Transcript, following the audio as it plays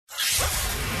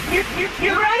You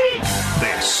ready?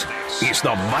 This is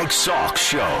the Mike Salk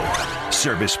Show.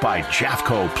 Serviced by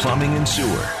Jeffco Plumbing and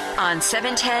Sewer. On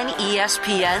 710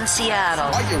 ESPN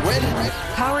Seattle. Are you ready?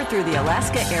 Powered through the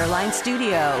Alaska Airlines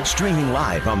studio. Streaming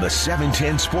live on the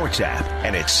 710 Sports app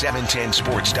and at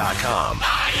 710sports.com.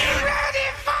 Are you ready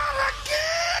for a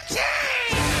good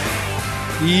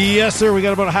time? Yes, sir. We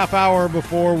got about a half hour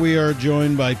before we are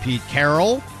joined by Pete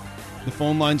Carroll. The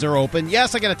phone lines are open.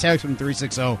 Yes, I got a text from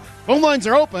 360. Phone lines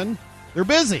are open. They're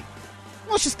busy.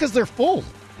 Well, it's just because they're full.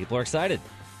 People are excited.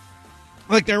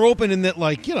 Like, they're open in that,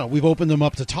 like, you know, we've opened them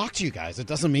up to talk to you guys. It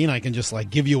doesn't mean I can just, like,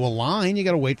 give you a line. You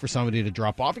got to wait for somebody to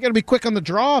drop off. You got to be quick on the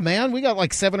draw, man. We got,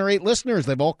 like, 7 or 8 listeners.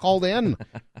 They've all called in.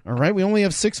 All right? We only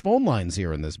have 6 phone lines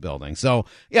here in this building. So,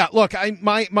 yeah, look,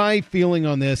 my feeling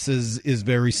on this is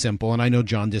very simple, and I know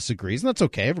John disagrees, and that's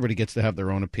okay. Everybody gets to have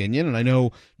their own opinion, and I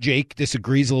know Jake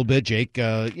disagrees a little bit. Jake,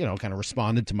 kind of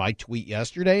responded to my tweet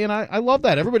yesterday, and I love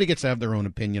that. Everybody gets to have their own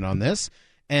opinion on this,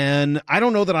 and I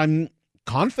don't know that I'm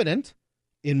confident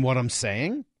in what I'm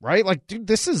saying, right? Like, dude,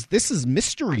 this is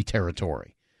mystery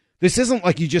territory. This isn't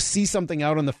like you just see something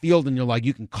out on the field and you're like,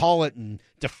 you can call it and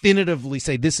definitively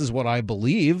say, this is what I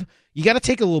believe. You got to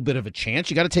take a little bit of a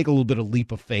chance. You got to take a little bit of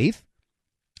leap of faith.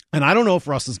 And I don't know if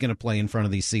Russ is going to play in front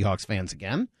of these Seahawks fans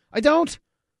again. I don't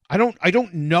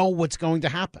know what's going to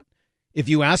happen. If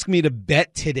you ask me to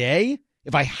bet today,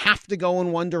 if I have to go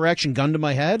in one direction, gun to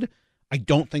my head, I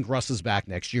don't think Russ is back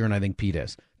next year, and I think Pete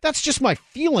is. That's just my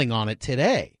feeling on it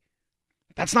today.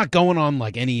 That's not going on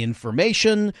like any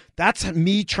information. That's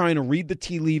me trying to read the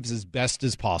tea leaves as best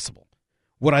as possible.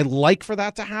 Would I like for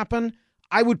that to happen?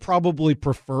 I would probably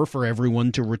prefer for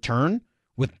everyone to return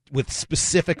with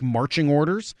specific marching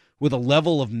orders, with a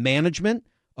level of management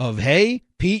of, hey,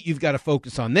 Pete, you've got to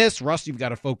focus on this. Russ, you've got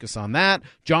to focus on that.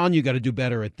 John, you got to do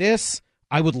better at this.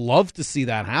 I would love to see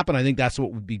that happen. I think that's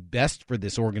what would be best for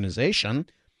this organization.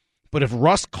 But if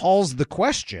Russ calls the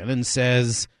question and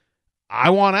says, I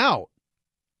want out,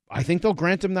 I think they'll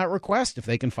grant him that request if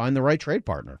they can find the right trade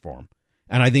partner for him.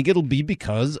 And I think it'll be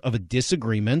because of a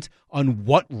disagreement on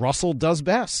what Russell does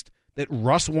best, that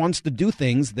Russ wants to do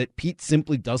things that Pete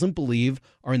simply doesn't believe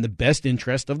are in the best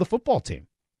interest of the football team.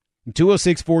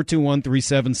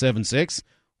 206-421-3776.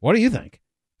 What do you think?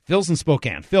 Phil's in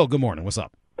Spokane. Phil, good morning. What's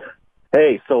up?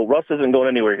 Hey, so Russ isn't going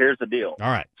anywhere. Here's the deal. All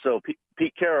right. So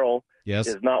Pete Carroll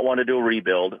does not want to do a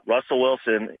rebuild. Russell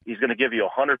Wilson, he's going to give you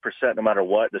 100% no matter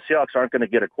what. The Seahawks aren't going to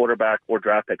get a quarterback or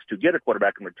draft picks to get a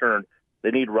quarterback in return.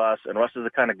 They need Russ, and Russ is the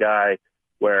kind of guy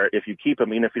where if you keep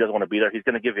him, even if he doesn't want to be there, he's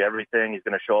going to give you everything. He's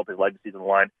going to show up. His legacy's on the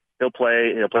line. He'll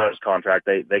play on his contract.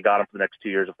 They got him for the next 2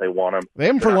 years if they want him. They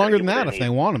have him for longer than that if they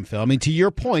want him, Phil. I mean, to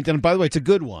your point, and by the way, it's a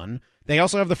good one, they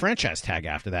also have the franchise tag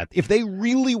after that. If they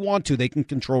really want to, they can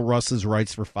control Russ's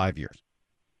rights for 5 years.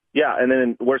 Yeah, and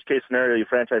then worst case scenario, you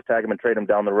franchise tag him and trade him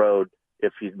down the road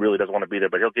if he really doesn't want to be there,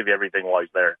 but he'll give you everything while he's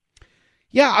there.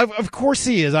 Yeah, of course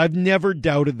he is. I've never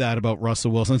doubted that about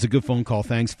Russell Wilson. It's a good phone call.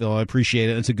 Thanks, Phil. I appreciate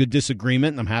it. It's a good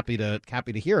disagreement, and I'm happy to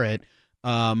hear it.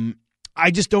 I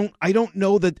don't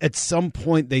know that at some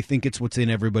point they think it's what's in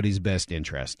everybody's best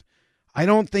interest. I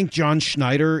don't think John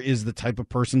Schneider is the type of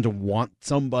person to want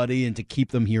somebody and to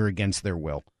keep them here against their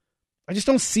will. I just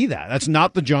don't see that. That's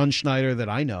not the John Schneider that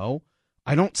I know.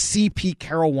 I don't see Pete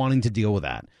Carroll wanting to deal with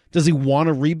that. Does he want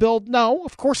to rebuild? No,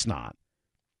 of course not.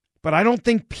 But I don't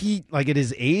think Pete, like at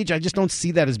his age, I just don't see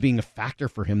that as being a factor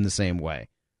for him the same way.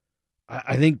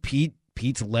 I think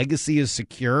Pete's legacy is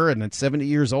secure, and at 70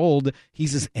 years old,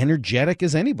 he's as energetic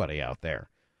as anybody out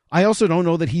there. I also don't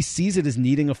know that he sees it as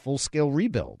needing a full-scale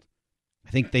rebuild.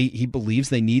 I think he believes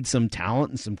they need some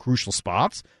talent in some crucial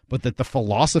spots, but that the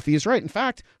philosophy is right. In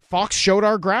fact, Fox showed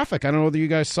our graphic. I don't know whether you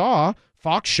guys saw.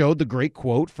 Fox showed the great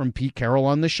quote from Pete Carroll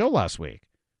on the show last week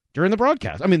during the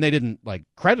broadcast. I mean, they didn't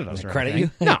credit us or credit anything.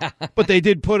 You? No, but they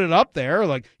did put it up there.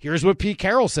 Like, here's what Pete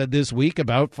Carroll said this week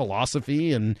about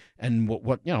philosophy and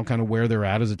what kind of where they're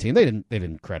at as a team. They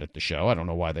didn't credit the show. I don't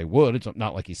know why they would. It's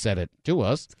not like he said it to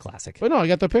us. It's classic. But no, I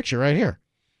got the picture right here.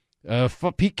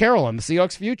 Pete Carroll on the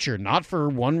Seahawks' future. Not for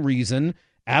one reason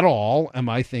at all am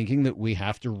I thinking that we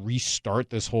have to restart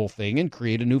this whole thing and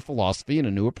create a new philosophy and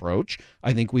a new approach.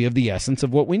 I think we have the essence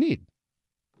of what we need.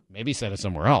 Maybe said it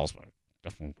somewhere else, but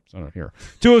definitely said it here.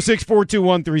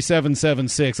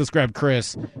 206-421-3776. Let's grab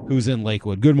Chris, who's in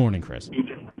Lakewood. Good morning, Chris.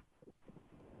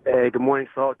 Hey, good morning,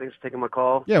 Salt. Thanks for taking my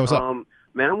call. Yeah, what's up?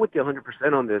 Man, I'm with you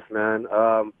 100% on this, man.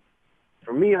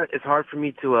 For me, it's hard for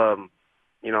me to,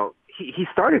 he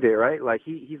started it, right? Like,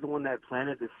 he's the one that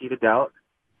planted the seed of doubt.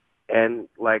 And,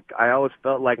 I always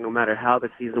felt like no matter how the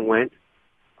season went,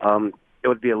 it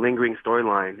would be a lingering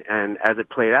storyline. And as it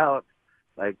played out,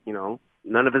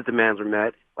 None of his demands were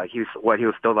met. Like he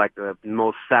was still like the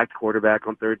most sacked quarterback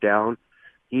on third down.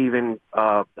 He even,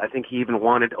 I think he even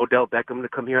wanted Odell Beckham to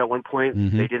come here at one point.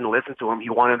 Mm-hmm. They didn't listen to him. He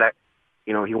wanted that,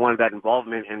 he wanted that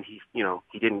involvement, and he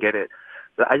didn't get it.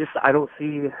 So I don't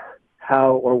see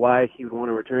how or why he would want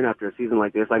to return after a season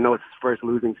like this. I know it's his first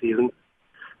losing season,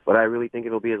 but I really think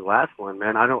it'll be his last one,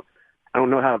 man. I don't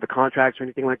know how the contracts or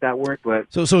anything like that work, but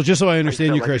so just so I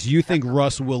understand you, Chris, you think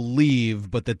Russ will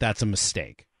leave, but that's a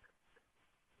mistake?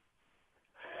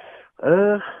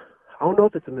 I don't know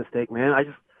if it's a mistake, man.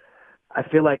 I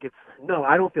feel like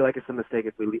I don't feel like it's a mistake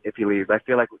if he leaves. I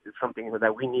feel like it's something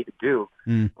that we need to do.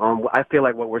 I feel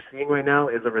like what we're seeing right now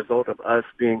is a result of us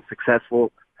being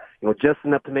successful, just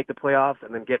enough to make the playoffs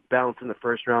and then get bounced in the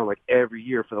first round like every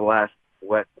year for the last,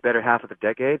 better half of the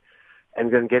decade,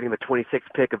 and then getting the 26th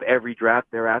pick of every draft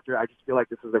thereafter. I just feel like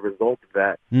this is a result of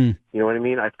that. You know what I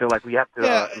mean? I feel like we have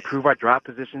to improve our draft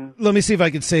position. Let me see if I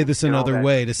can say this another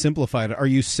way to simplify it. Are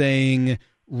you saying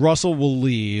Russell will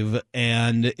leave,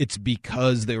 and it's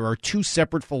because there are two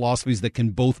separate philosophies that can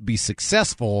both be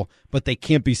successful, but they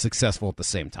can't be successful at the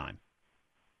same time?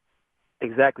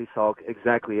 Exactly, Salk.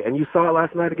 Exactly. And you saw it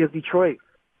last night against Detroit.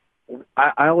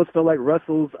 I always felt like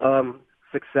Russell's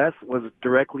success was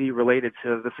directly related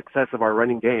to the success of our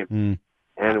running game.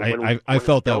 And I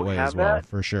felt that way as well,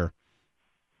 for sure.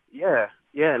 Yeah,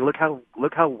 and look how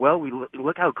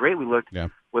great we looked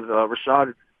with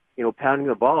Rashad, pounding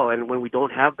the ball. And when we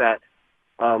don't have that,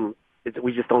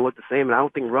 we just don't look the same. And I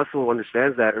don't think Russell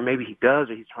understands that, or maybe he does,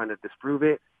 or he's trying to disprove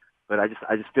it. But I just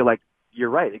feel like you're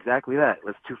right, exactly that.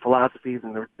 There's two philosophies,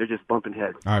 and they're just bumping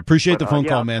heads. All right, appreciate the phone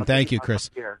call, man. Thank you, Chris.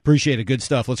 Appreciate it. Good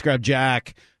stuff. Let's grab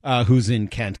Jack, who's in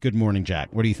Kent. Good morning, Jack.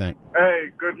 What do you think?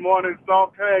 Hey, good morning,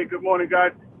 Salk. Hey, good morning,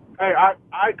 guys. Hey,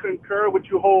 I concur with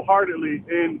you wholeheartedly.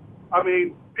 And, I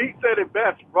mean, Pete said it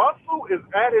best. Russell is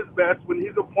at his best when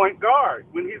he's a point guard,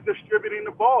 when he's distributing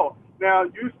the ball. Now,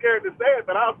 you're scared to say it,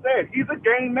 but I'll say it. He's a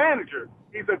game manager.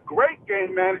 He's a great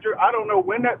game manager. I don't know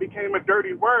when that became a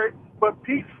dirty word, but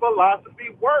Pete's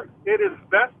philosophy works. It is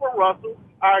best for Russell.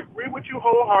 I agree with you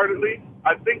wholeheartedly.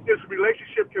 I think this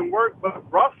relationship can work, but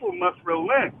Russell must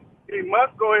relent. He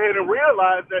must go ahead and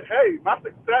realize that, hey, my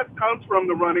success comes from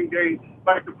the running game,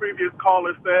 like the previous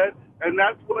caller said, and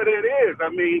that's what it is. I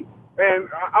mean, and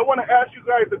I want to ask you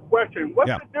guys a question.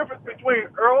 What's the difference between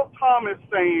Earl Thomas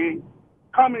saying,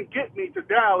 come and get me to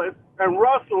Dallas, and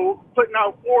Russell putting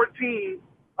out 14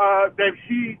 that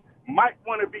he might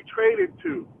want to be traded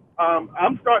to?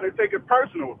 I'm starting to take it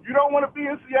personal. If you don't want to be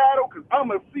in Seattle, because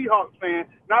I'm a Seahawks fan,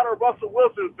 not a Russell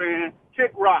Wilson fan,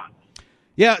 kick rocks.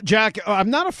 Yeah, Jack, I'm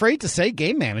not afraid to say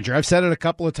game manager. I've said it a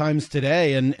couple of times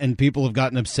today, and people have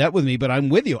gotten upset with me, but I'm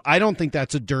with you. I don't think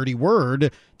that's a dirty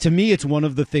word. To me, it's one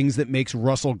of the things that makes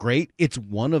Russell great. It's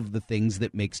one of the things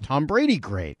that makes Tom Brady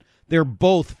great. They're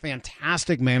both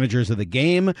fantastic managers of the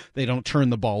game. They don't turn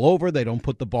the ball over. They don't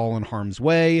put the ball in harm's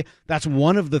way. That's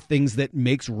one of the things that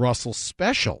makes Russell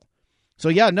special. So,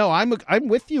 yeah, no, I'm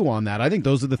with you on that. I think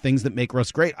those are the things that make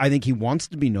Russ great. I think he wants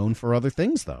to be known for other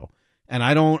things, though. And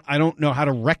I don't know how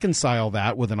to reconcile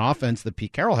that with an offense that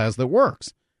Pete Carroll has that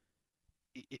works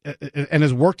and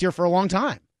has worked here for a long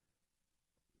time.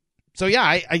 So, yeah,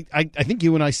 I think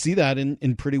you and I see that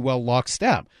in pretty well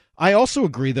lockstep. I also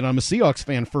agree that I'm a Seahawks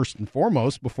fan first and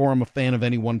foremost before I'm a fan of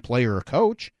any one player or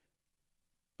coach.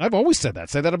 I've always said that. I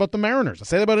say that about the Mariners. I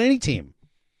say that about any team.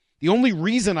 The only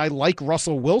reason I like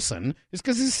Russell Wilson is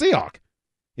because he's a Seahawk.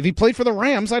 If he played for the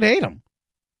Rams, I'd hate him.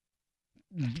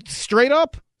 Straight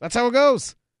up. That's how it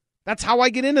goes. That's how I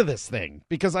get into this thing,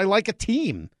 because I like a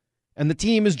team, and the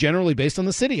team is generally based on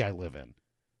the city I live in.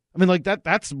 I mean, like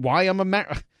that's why I'm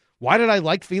why did I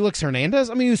like Felix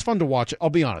Hernandez? I mean, he was fun to watch. I'll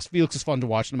be honest. Felix is fun to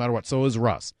watch no matter what. So is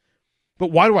Russ.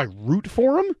 But why do I root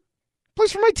for him? He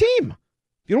plays for my team.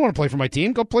 If you don't want to play for my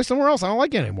team, go play somewhere else. I don't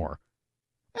like it anymore.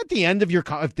 At the end of your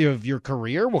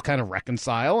career, we'll kind of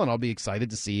reconcile, and I'll be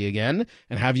excited to see you again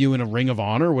and have you in a Ring of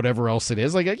Honor or whatever else it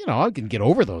is. Like, I can get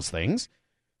over those things.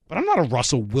 But I'm not a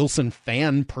Russell Wilson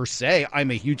fan per se. I'm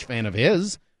a huge fan of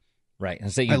his. Right.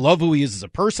 I love who he is as a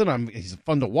person. He's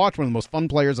fun to watch, one of the most fun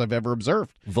players I've ever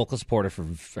observed. Vocal supporter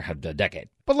for a decade.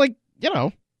 But, I'm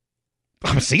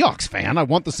a Seahawks fan. I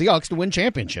want the Seahawks to win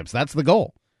championships. That's the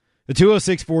goal. The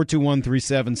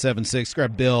 206-421-3776.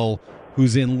 Grab Bill,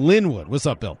 who's in Linwood. What's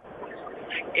up, Bill?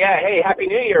 Yeah, hey, Happy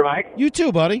New Year, Mike. You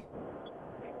too, buddy.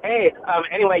 Hey,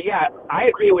 anyway, yeah, I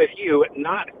agree with you,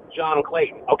 not John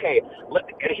Clayton. Okay,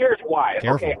 and here's why.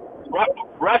 Careful. Okay,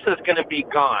 Russ is going to be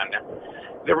gone.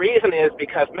 The reason is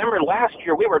because, remember, last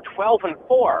year we were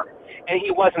 12-4, and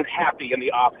he wasn't happy in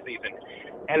the offseason.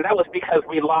 And that was because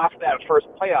we lost that first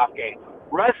playoff game.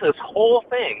 Russ's whole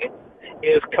thing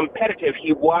is competitive.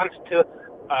 He wants to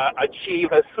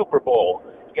achieve a Super Bowl,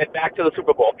 get back to the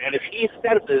Super Bowl. And if he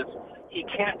senses he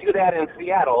can't do that in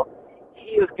Seattle,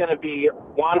 he is going to be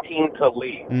wanting to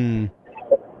leave.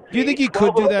 Do you think he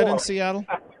could do that in Seattle?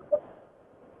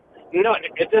 No,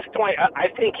 at this point, I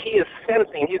think he is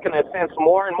sensing, he's going to sense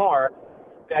more and more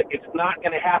that it's not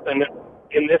going to happen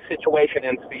in this situation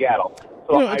in Seattle.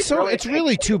 So it's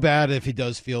really too bad if he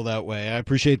does feel that way. I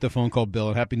appreciate the phone call, Bill,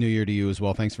 and Happy New Year to you as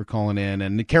well. Thanks for calling in.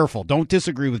 And careful, don't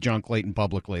disagree with John Clayton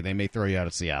publicly. They may throw you out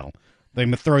of Seattle. They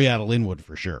may throw you out of Linwood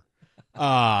for sure.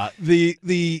 The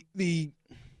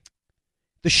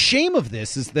shame of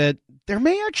this is that there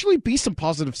may actually be some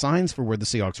positive signs for where the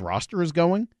Seahawks roster is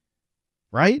going,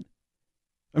 right?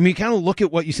 I mean, you kind of look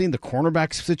at what you see in the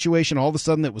cornerback situation. All of a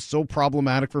sudden, that was so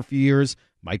problematic for a few years,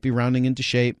 might be rounding into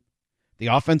shape. The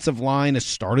offensive line has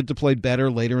started to play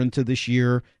better later into this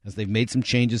year as they've made some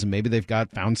changes, and maybe they've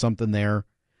found something there.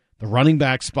 The running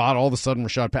back spot, all of a sudden,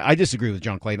 I disagree with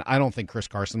John Clayton. I don't think Chris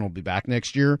Carson will be back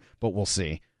next year, but we'll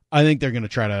see. I think they're going to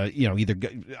try to, either,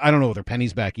 I don't know whether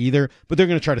Penny's back either, but they're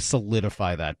going to try to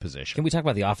solidify that position. Can we talk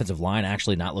about the offensive line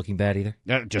actually not looking bad either?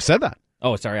 I just said that.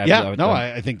 Oh, sorry.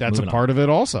 I think that's a part of it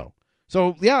also.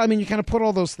 So, yeah, I mean, you kind of put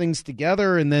all those things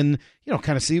together and then,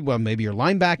 kind of see, well, maybe your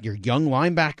young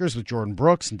linebackers with Jordan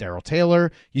Brooks and Darrell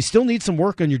Taylor. You still need some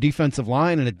work on your defensive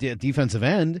line and a defensive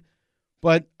end.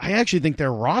 But I actually think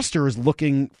their roster is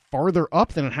looking farther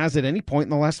up than it has at any point in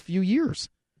the last few years.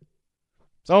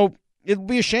 So it'll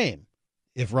be a shame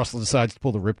if Russell decides to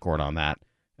pull the ripcord on that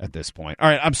at this point. All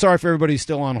right, I'm sorry for everybody who's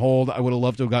still on hold. I would have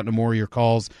loved to have gotten to more of your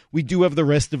calls. We do have the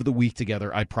rest of the week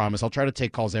together, I promise. I'll try to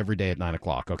take calls every day at 9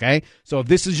 o'clock, okay? So if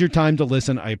this is your time to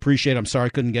listen, I appreciate it. I'm sorry I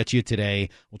couldn't get you today.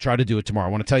 We'll try to do it tomorrow.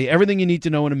 I want to tell you everything you need to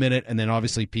know in a minute, and then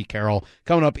obviously Pete Carroll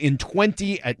coming up in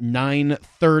 20 at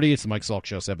 9:30. It's the Mike Salk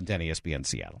Show, 710 ESPN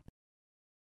Seattle.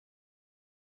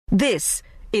 This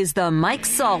is the Mike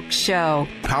Salk Show.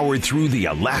 Powered through the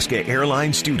Alaska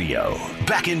Airlines studio.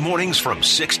 Back in mornings from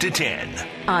 6 to 10.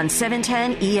 On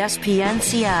 710 ESPN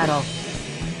Seattle.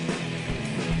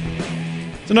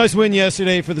 It's a nice win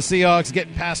yesterday for the Seahawks,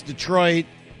 getting past Detroit,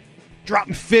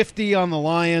 dropping 50 on the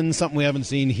Lions, something we haven't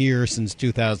seen here since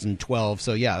 2012.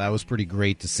 So, yeah, that was pretty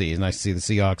great to see. It's nice to see the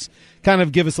Seahawks kind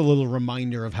of give us a little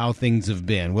reminder of how things have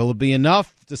been. Will it be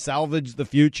enough to salvage the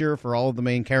future for all of the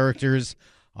main characters?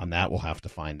 On that, we'll have to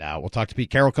find out. We'll talk to Pete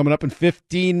Carroll coming up in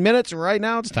 15 minutes. Right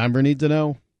now, it's time for Need to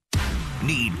Know.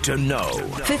 Need to Know.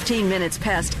 15 minutes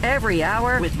past every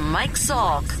hour with Mike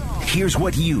Salk. Here's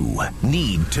what you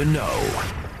need to know.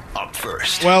 Up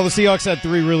first. Well, the Seahawks had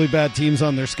 3 really bad teams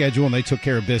on their schedule, and they took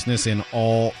care of business in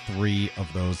all 3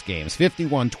 of those games.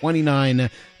 51-29.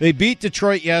 They beat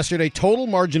Detroit yesterday. Total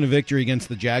margin of victory against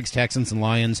the Jags, Texans, and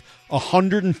Lions,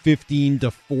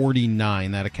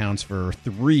 115-49. That accounts for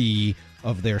 3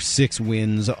 of their 6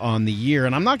 wins on the year.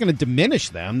 And I'm not going to diminish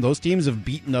them. Those teams have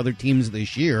beaten other teams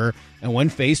this year. And when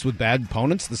faced with bad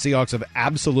opponents, the Seahawks have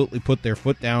absolutely put their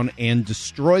foot down and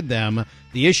destroyed them.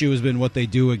 The issue has been what they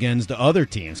do against other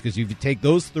teams. Because if you take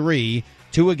those 3,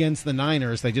 2 against the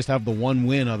Niners, they just have the 1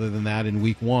 win other than that in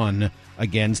week 1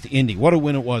 against Indy. What a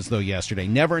win it was, though, yesterday.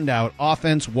 Never in doubt.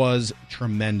 Offense was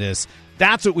tremendous.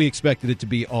 That's what we expected it to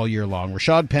be all year long.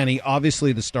 Rashad Penny,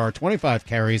 obviously the star, 25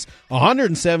 carries,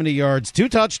 170 yards, 2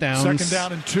 touchdowns. 2nd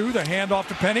down and 2, the handoff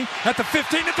to Penny at the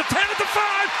 15, at the 10, at the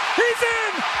 5. He's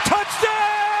in!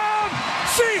 Touchdown!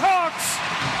 Seahawks!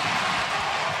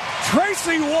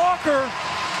 Tracy Walker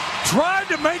tried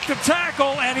to make the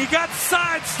tackle, and he got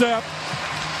sidestepped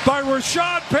by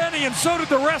Rashad Penny, and so did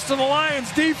the rest of the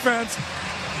Lions defense.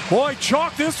 Boy,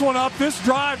 chalk this one up, this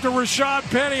drive to Rashad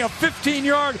Penny, a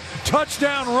 15-yard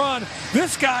touchdown run.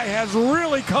 This guy has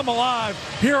really come alive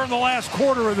here in the last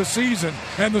quarter of the season,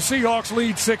 and the Seahawks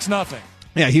lead 6-0.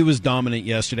 Yeah, he was dominant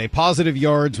yesterday. Positive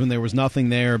yards when there was nothing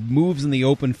there. Moves in the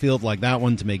open field like that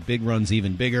one to make big runs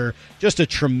even bigger. Just a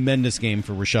tremendous game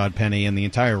for Rashad Penny and the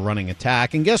entire running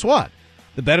attack. And guess what?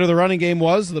 The better the running game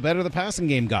was, the better the passing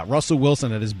game got. Russell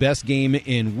Wilson had his best game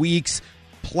in weeks.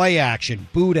 Play action,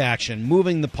 boot action,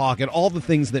 moving the pocket, all the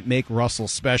things that make Russell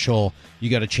special. You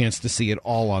got a chance to see it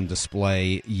all on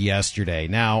display yesterday.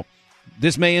 Now,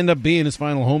 this may end up being his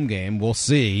final home game. We'll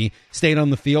see. Stayed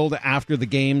on the field after the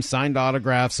game, signed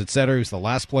autographs, etc. He was the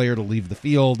last player to leave the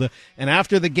field. And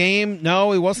after the game,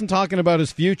 no, he wasn't talking about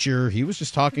his future. He was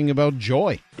just talking about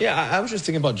joy. Yeah, I was just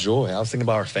thinking about joy. I was thinking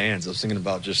about our fans. I was thinking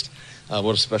about just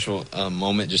what a special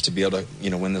moment just to be able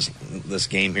to win this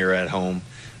game here at home.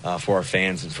 For our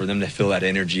fans and for them to feel that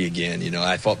energy again.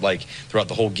 I felt like throughout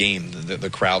the whole game,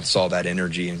 the crowd saw that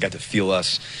energy and got to feel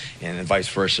us and vice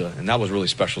versa. And that was really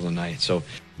special tonight. So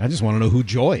I just want to know who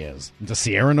Joy is. Does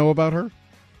Sierra know about her?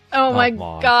 Oh my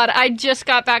God. I just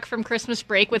got back from Christmas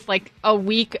break with like a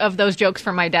week of those jokes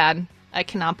from my dad. I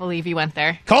cannot believe you went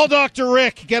there. Call Dr.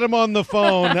 Rick. Get him on the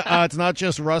phone. It's not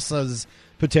just Russ's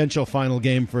potential final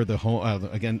game for the home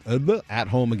at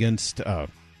home against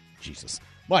Jesus.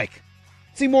 Mike.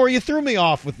 Seymour, you threw me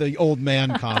off with the old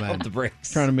man comment. The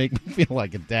breaks. Trying to make me feel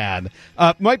like a dad.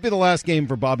 Might be the last game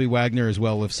for Bobby Wagner as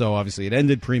well. If so, obviously it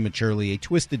ended prematurely. A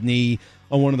twisted knee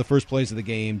on one of the first plays of the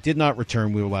game. Did not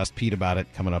return. We will ask Pete about it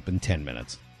coming up in 10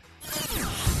 minutes.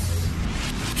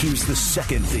 Here's the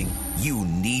second thing you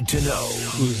need to know.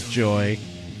 Who's joy?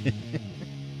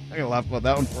 I'm going to laugh about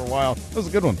that one for a while. That was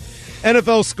a good one.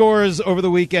 NFL scores over the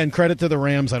weekend. Credit to the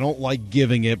Rams. I don't like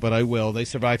giving it, but I will. They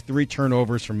survived 3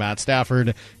 turnovers from Matt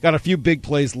Stafford. Got a few big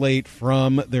plays late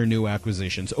from their new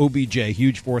acquisitions. OBJ,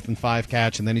 huge 4th and 5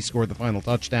 catch, and then he scored the final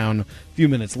touchdown a few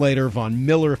minutes later. Von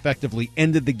Miller effectively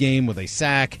ended the game with a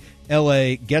sack.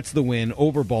 L.A. gets the win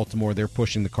over Baltimore. They're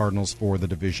pushing the Cardinals for the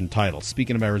division title.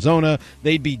 Speaking of Arizona,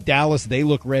 they beat Dallas. They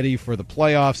look ready for the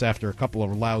playoffs after a couple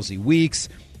of lousy weeks.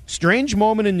 Strange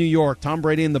moment in New York. Tom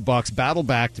Brady and the Bucs battle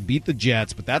back to beat the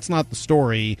Jets, but that's not the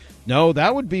story. No,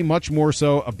 that would be much more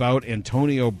so about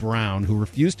Antonio Brown, who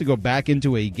refused to go back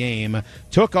into a game,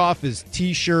 took off his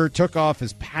T-shirt, took off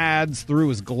his pads, threw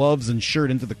his gloves and shirt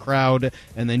into the crowd,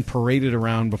 and then paraded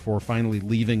around before finally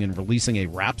leaving and releasing a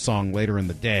rap song later in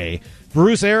the day.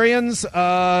 Bruce Arians,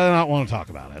 I don't want to talk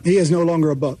about it. He is no longer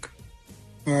a Buck.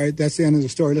 All right, that's the end of the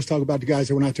story. Let's talk about the guys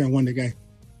that went out there and won the game.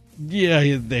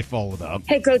 Yeah, they followed up.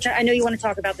 Hey, Coach, I know you want to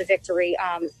talk about the victory,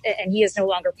 and he is no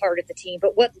longer part of the team,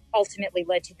 but what ultimately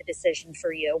led to the decision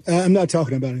for you? I'm not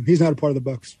talking about him. He's not a part of the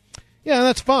Bucs. Yeah,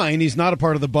 that's fine. He's not a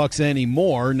part of the Bucs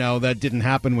anymore. Now, that didn't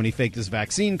happen when he faked his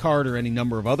vaccine card or any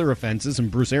number of other offenses, and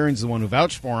Bruce Arians is the one who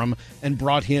vouched for him and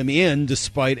brought him in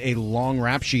despite a long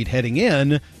rap sheet heading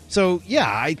in. So, yeah,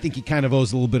 I think he kind of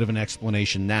owes a little bit of an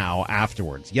explanation now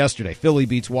afterwards. Yesterday, Philly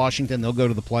beats Washington. They'll go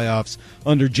to the playoffs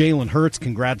under Jalen Hurts.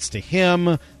 Congrats to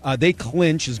him. They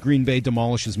clinch as Green Bay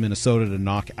demolishes Minnesota to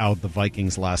knock out the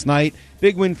Vikings last night.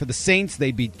 Big win for the Saints.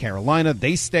 They beat Carolina.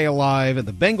 They stay alive. And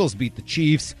the Bengals beat the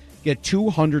Chiefs. Get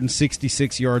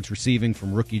 266 yards receiving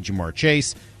from rookie Jamar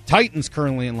Chase. Titans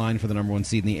currently in line for the number 1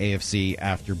 seed in the AFC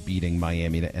after beating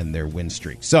Miami to end their win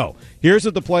streak. So here's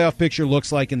what the playoff picture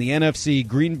looks like in the NFC.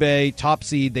 Green Bay, top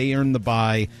seed, they earn the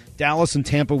bye. Dallas and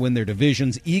Tampa win their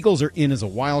divisions. Eagles are in as a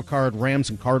wild card.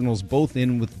 Rams and Cardinals both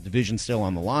in with the division still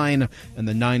on the line. And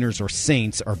the Niners or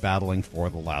Saints are battling for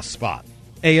the last spot.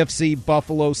 AFC,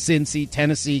 Buffalo, Cincy,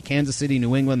 Tennessee, Kansas City,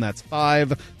 New England, that's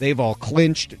 5. They've all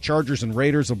clinched. Chargers and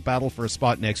Raiders will battle for a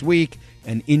spot next week,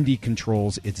 and Indy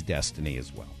controls its destiny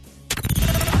as well.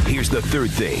 Here's the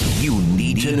third thing you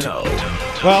need to know.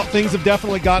 Well, things have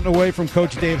definitely gotten away from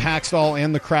Coach Dave Haxtell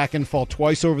and the Kraken. Fall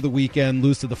twice over the weekend,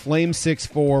 lose to the Flames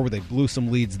 6-4, where they blew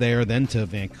some leads there, then to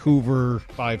Vancouver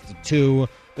 5-2.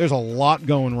 There's a lot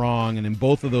going wrong, and in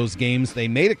both of those games, they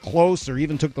made it close or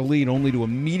even took the lead only to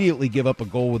immediately give up a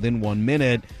goal within 1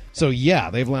 minute. So, yeah,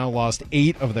 they've now lost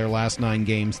 8 of their last 9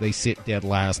 games. They sit dead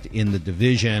last in the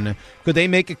division. Could they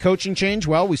make a coaching change?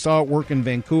 Well, we saw it work in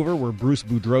Vancouver where Bruce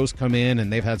Boudreau's come in,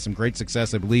 and they've had some great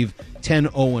success. I believe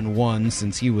 10-0-1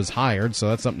 since he was hired, so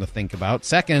that's something to think about.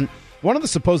 Second, one of the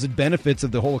supposed benefits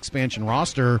of the whole expansion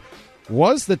roster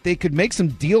was that they could make some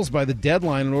deals by the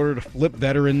deadline in order to flip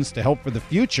veterans to help for the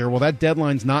future. Well, that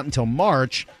deadline's not until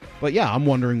March. But, yeah, I'm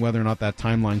wondering whether or not that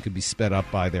timeline could be sped up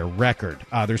by their record.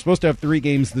 They're supposed to have 3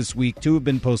 games this week. 2 have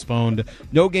been postponed.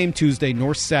 No game Tuesday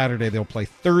nor Saturday. They'll play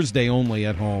Thursday only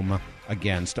at home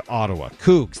against Ottawa.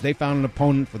 Cougs, they found an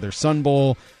opponent for their Sun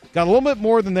Bowl. Got a little bit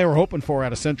more than they were hoping for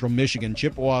out of Central Michigan.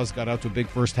 Chippewas got out to a big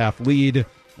first-half lead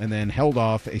and then held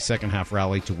off a second-half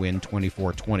rally to win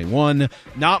 24-21.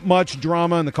 Not much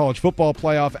drama in the college football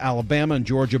playoff. Alabama and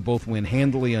Georgia both win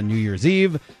handily on New Year's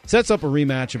Eve. Sets up a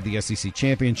rematch of the SEC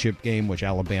championship game, which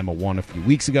Alabama won a few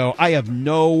weeks ago. I have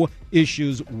no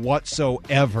issues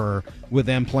whatsoever with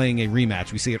them playing a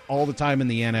rematch. We see it all the time in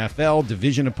the NFL,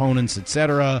 division opponents,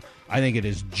 etc. I think it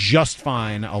is just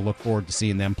fine. I'll look forward to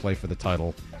seeing them play for the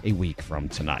title a week from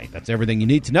tonight. That's everything you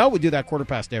need to know. We do that quarter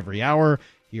past every hour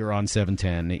here on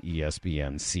 710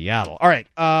 ESPN Seattle. All right,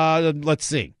 let's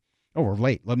see. Oh, we're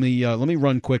late. Let me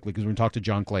run quickly because we're going to talk to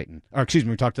John Clayton. Or excuse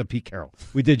me, we talked to Pete Carroll.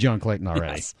 We did John Clayton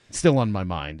already. Yes. Still on my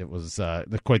mind. It was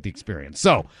quite the experience.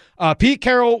 So Pete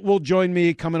Carroll will join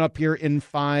me coming up here in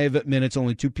 5 minutes.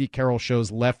 Only 2 Pete Carroll shows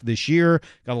left this year.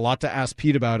 Got a lot to ask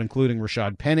Pete about, including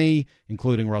Rashad Penny,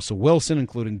 including Russell Wilson,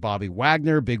 including Bobby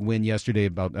Wagner. Big win yesterday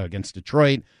against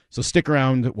Detroit. So stick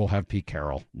around. We'll have Pete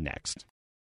Carroll next.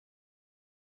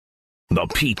 The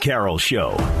Pete Carroll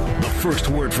Show. The first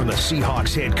word from the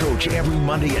Seahawks head coach every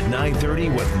Monday at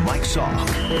 9:30 with Mike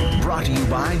Salk. Brought to you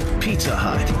by Pizza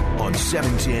Hut on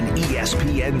 710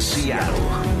 ESPN Seattle.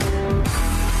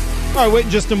 All right,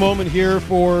 waiting just a moment here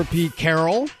for Pete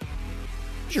Carroll.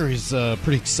 I'm sure he's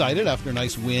pretty excited after a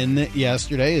nice win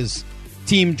yesterday. His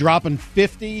team dropping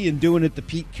 50 and doing it the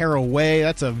Pete Carroll way.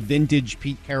 That's a vintage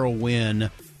Pete Carroll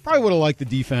win. Probably would have liked the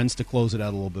defense to close it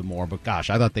out a little bit more, but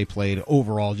gosh, I thought they played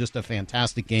overall just a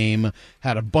fantastic game.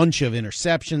 Had a bunch of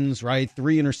interceptions, right?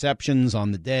 3 interceptions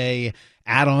on the day.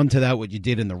 Add on to that what you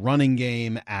did in the running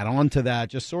game. Add on to that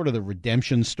just sort of the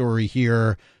redemption story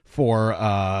here for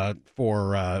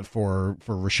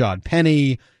Rashad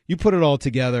Penny. You put it all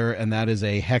together, and that is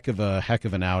a heck of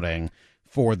an outing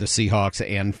for the Seahawks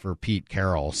and for Pete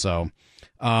Carroll. So.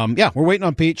 We're waiting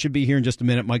on Pete. Should be here in just a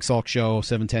minute. Mike Salk Show,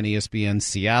 710 ESPN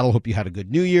Seattle. Hope you had a good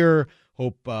New Year.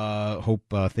 Hope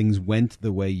things went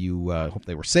the way you hope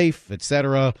they were safe,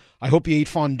 etc. I hope you ate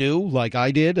fondue like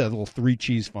I did, a little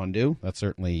 3-cheese fondue. That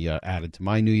certainly added to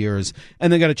my New Year's.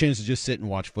 And then got a chance to just sit and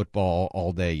watch football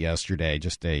all day yesterday.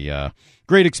 Just a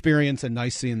great experience and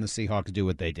nice seeing the Seahawks do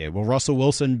what they did. Will Russell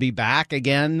Wilson be back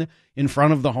again in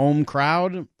front of the home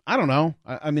crowd? I don't know.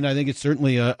 I mean, I think it's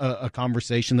certainly a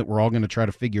conversation that we're all going to try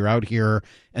to figure out here.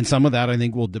 And some of that, I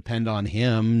think, will depend on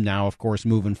him now, of course,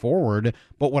 moving forward.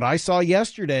 But what I saw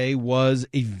yesterday was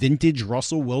a vintage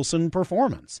Russell Wilson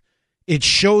performance. It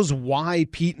shows why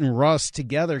Pete and Russ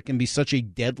together can be such a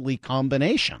deadly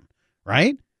combination,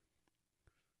 right?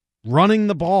 Running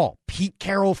the ball, Pete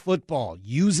Carroll football,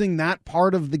 using that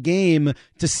part of the game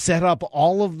to set up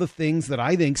all of the things that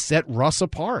I think set Russ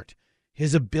apart.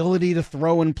 His ability to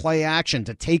throw and play action,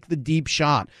 to take the deep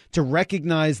shot, to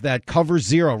recognize that cover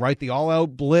zero, right? The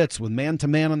all-out blitz with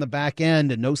man-to-man on the back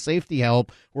end and no safety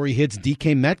help where he hits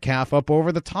DK Metcalf up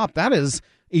over the top. That is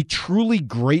a truly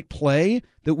great play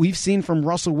that we've seen from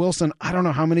Russell Wilson I don't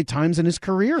know how many times in his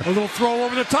career. A little throw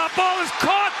over the top. Ball is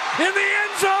caught in the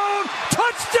end zone.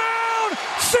 Touchdown,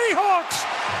 Seahawks.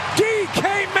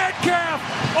 DK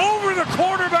Metcalf over the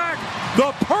quarterback.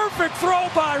 The perfect throw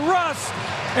by Russ.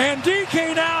 And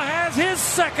DK now has his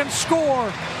second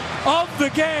score of the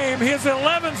game, his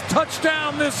 11th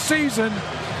touchdown this season.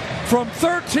 From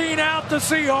 13 out, the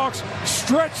Seahawks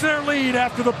stretch their lead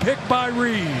after the pick by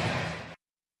Reed.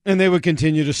 And they would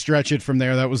continue to stretch it from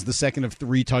there. That was the second of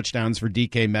 3 touchdowns for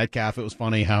DK Metcalf. It was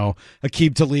funny how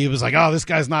Aqib Talib was like, oh, this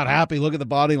guy's not happy. Look at the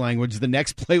body language. The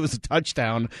next play was a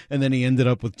touchdown, and then he ended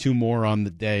up with 2 more on the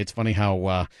day. It's funny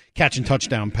how catching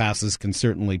touchdown passes can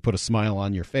certainly put a smile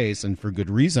on your face, and for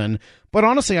good reason. But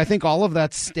honestly, I think all of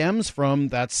that stems from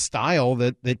that style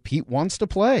that Pete wants to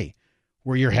play,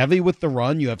 where you're heavy with the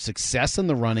run, you have success in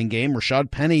the running game. Rashad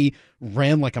Penny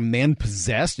ran like a man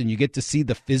possessed, and you get to see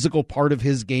the physical part of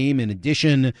his game in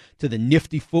addition to the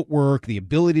nifty footwork, the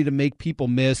ability to make people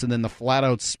miss, and then the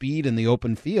flat-out speed in the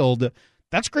open field.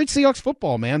 That's great Seahawks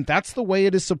football, man. That's the way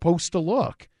it is supposed to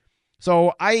look.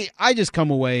 So I just come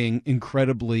away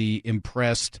incredibly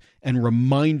impressed and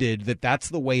reminded that that's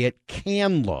the way it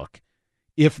can look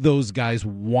if those guys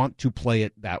want to play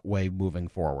it that way moving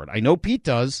forward. I know Pete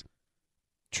does.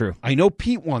 True. I know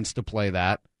Pete wants to play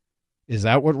that. Is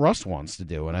that what Russ wants to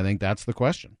do? And I think that's the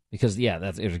question. Because, I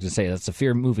was going to say, that's the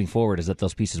fear moving forward is that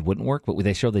those pieces wouldn't work, but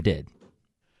they showed they did.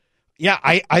 Yeah,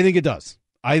 I think it does.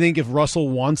 I think if Russell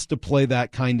wants to play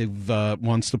that kind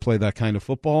of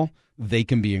football, they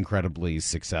can be incredibly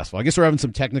successful. I guess we're having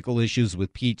some technical issues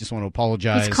with Pete. Just want to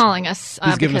apologize. He's calling us.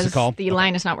 He's giving us a call. The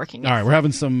line is not working. All right, we're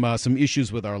having some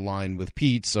issues with our line with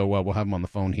Pete, so we'll have him on the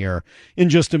phone here in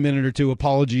just a minute or two.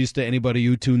 Apologies to anybody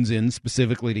who tunes in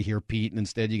specifically to hear Pete, and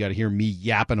instead you got to hear me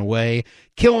yapping away,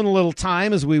 killing a little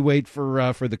time as we wait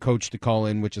for the coach to call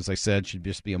in, which, as I said, should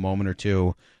just be a moment or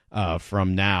two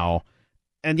from now.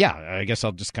 And yeah, I guess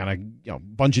I'll just kind of, a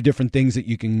bunch of different things that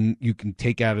you can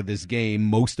take out of this game,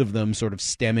 most of them sort of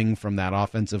stemming from that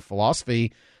offensive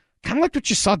philosophy. Kind of like what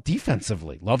you saw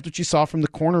defensively. Loved what you saw from the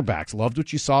cornerbacks. Loved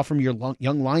what you saw from your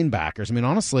young linebackers. I mean,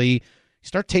 honestly,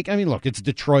 look, it's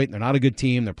Detroit. They're not a good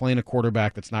team. They're playing a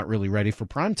quarterback that's not really ready for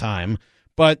prime time.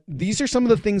 But these are some of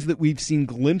the things that we've seen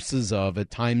glimpses of at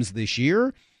times this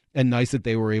year, and nice that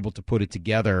they were able to put it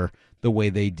together the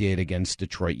way they did against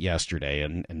Detroit yesterday,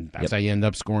 and that's how you end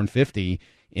up scoring 50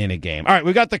 in a game. All right,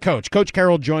 we got the coach. Coach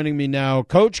Carroll joining me now.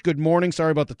 Coach, good morning.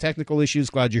 Sorry about the technical issues.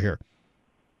 Glad you're here.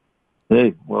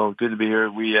 Hey, well, good to be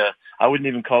here. I wouldn't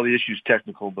even call the issues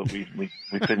technical, but we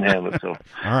couldn't handle it. So,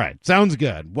 all right, sounds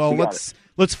good. Well,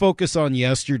 let's focus on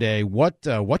yesterday. What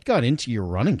got into your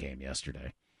running game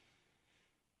yesterday?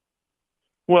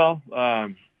 Well,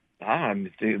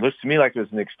 It looks to me like it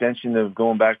was an extension of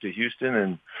going back to Houston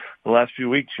and the last few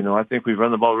weeks. I think we've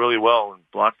run the ball really well and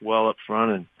blocked well up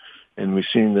front, and we've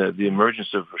seen the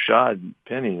emergence of Rashad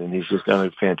Penny, and he's just done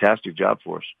a fantastic job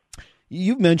for us.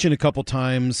 You've mentioned a couple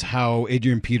times how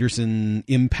Adrian Peterson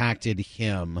impacted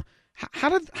him. How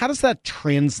does that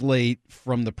translate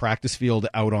from the practice field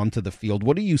out onto the field?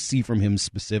 What do you see from him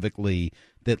specifically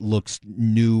that looks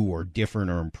new or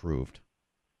different or improved?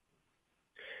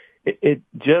 It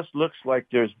just looks like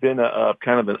there's been a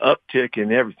kind of an uptick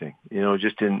in everything,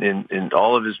 just in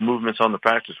all of his movements on the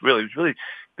practice. It's really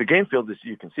the game field is,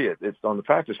 you can see it. It's on the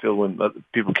practice field when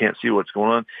people can't see what's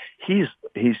going on. He's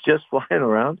just flying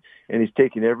around, and he's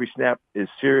taking every snap as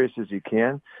serious as he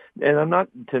can. And I'm not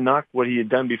to knock what he had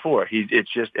done before.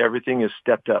 It's just everything is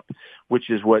stepped up, which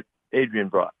is what Adrian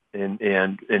brought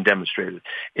and demonstrated.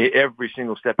 Every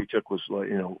single step he took was,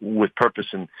 with purpose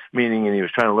and meaning, and he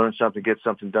was trying to learn something, get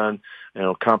something done,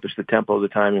 accomplish the tempo, the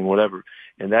timing, whatever.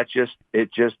 And it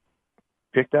just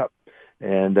picked up.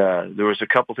 And there was a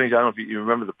couple things. I don't know if you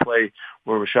remember the play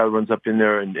where Rashad runs up in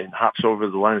there and hops over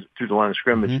through the line of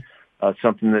scrimmage.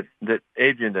 Something that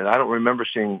Adrian did. I don't remember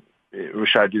seeing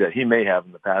Rashad do that. He may have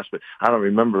in the past, but I don't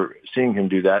remember seeing him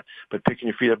do that. But picking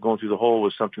your feet up, going through the hole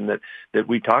was something that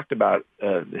we talked about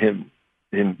him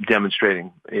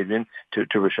demonstrating, Adrian, to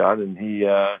Rashad, and he.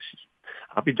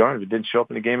 I'll be darned if it didn't show up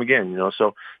in the game again.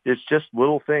 So it's just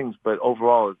little things, but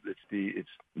overall, it's the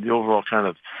overall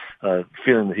kind of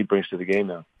feeling that he brings to the game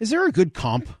now. Is there a good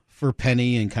comp for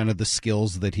Penny and kind of the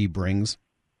skills that he brings?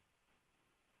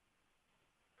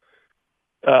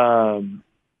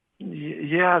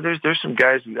 Yeah, there's some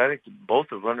guys. I think both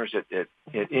the runners at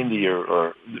Indy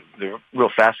are they're real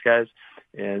fast guys,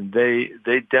 and they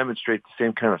demonstrate the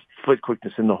same kind of foot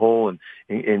quickness in the hole and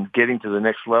getting to the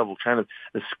next level, kind of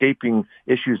escaping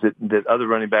issues that other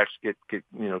running backs get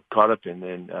caught up in.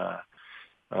 And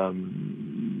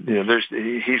those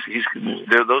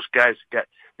guys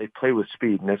they play with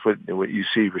speed, and that's what you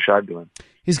see Rashad doing.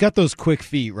 He's got those quick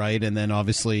feet, right? And then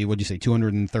obviously, what'd you say,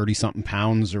 230-something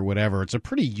pounds or whatever. It's a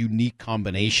pretty unique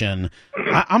combination.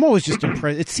 I'm always just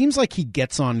impressed. It seems like he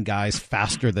gets on guys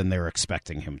faster than they're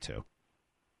expecting him to.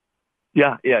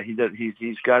 Yeah, he does.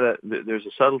 He's got there's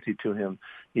a subtlety to him.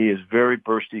 He is very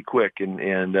bursty quick,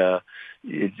 and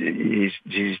he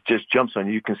just jumps on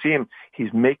you. You can see him.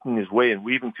 He's making his way and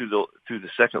weaving through the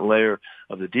second layer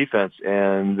of the defense,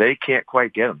 and they can't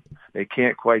quite get him. They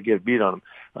can't quite get a beat on him.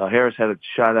 Harris had a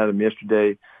shot at him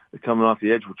yesterday coming off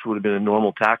the edge, which would have been a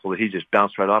normal tackle that he just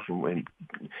bounced right off and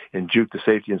juked the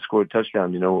safety and scored a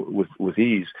touchdown, with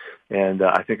ease. And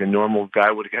I think a normal guy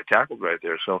would have got tackled right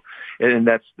there. So, and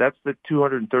that's the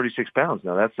 236 pounds.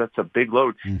 Now that's a big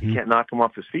load. Mm-hmm. You can't knock him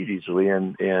off his feet easily,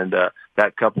 and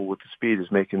that coupled with the speed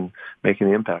is making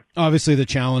the impact. Obviously, the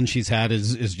challenge he's had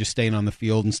is just staying on the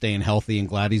field and staying healthy. And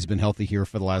glad he's been healthy here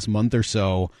for the last month or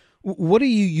so. What do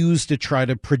you use to try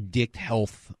to predict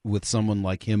health with someone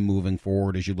like him moving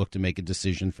forward as you look to make a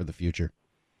decision for the future?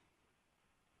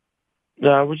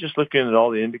 No, we're just looking at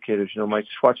all the indicators. Mike's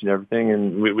just watching everything,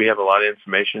 and we have a lot of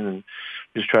information, and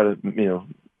just try to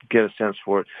get a sense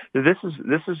for it. This is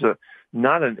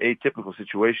not an atypical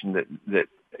situation that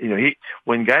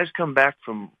when guys come back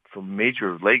from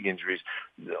major leg injuries,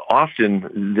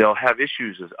 often they'll have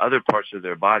issues with other parts of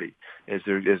their body as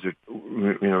they're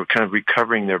kind of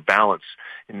recovering their balance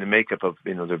in the makeup of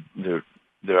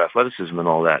their athleticism and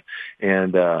all that.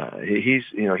 And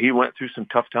he went through some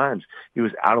tough times. He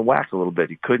was out of whack a little bit.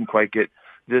 He couldn't quite get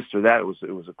this or that. It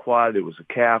was a quad, it was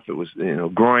a calf, it was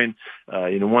groin,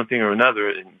 one thing or another.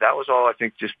 And that was all, I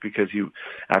think, just because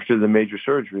after the major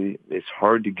surgery, it's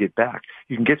hard to get back.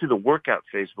 You can get through the workout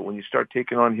phase, but when you start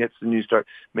taking on hits and you start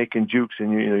making jukes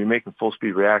and you're making full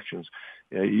speed reactions,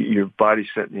 your body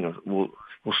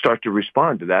will start to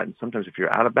respond to that. And sometimes if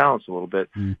you're out of balance a little bit,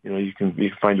 you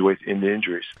can find your way into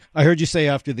injuries. I heard you say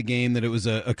after the game that it was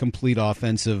a complete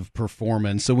offensive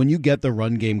performance. So when you get the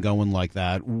run game going like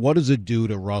that, what does it do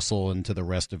to Russell and to the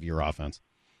rest of your offense?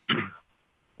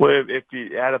 Well, if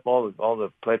you add up all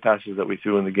the play passes that we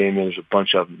threw in the game, there's a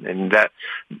bunch of them, and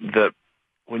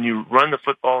when you run the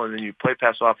football and then you play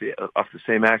pass off the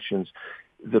same actions,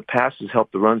 the passes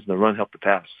help the runs and the run help the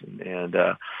pass. And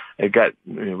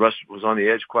Russ was on the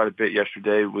edge quite a bit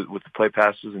yesterday with the play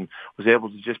passes and was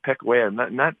able to just peck away at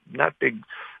them. Not big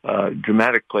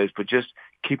dramatic plays, but just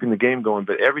keeping the game going.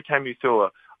 But every time you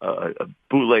throw a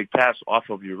bootleg pass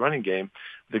off of your running game,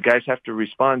 the guys have to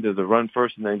respond to the run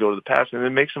first and then go to the pass, and it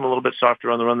makes them a little bit softer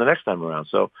on the run the next time around.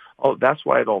 So that's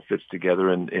why it all fits together,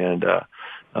 and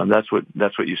that's what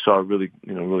you saw a really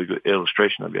good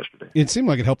illustration of yesterday. It seemed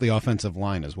like it helped the offensive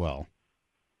line as well.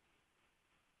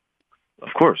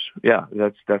 Of course, yeah,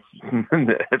 that's that's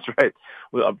right.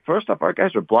 Well, first off, our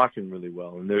guys are blocking really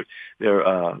well, and they're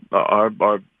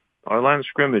our line of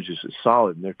scrimmage is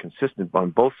solid, and they're consistent on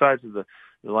both sides of the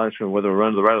line of scrimmage, whether we're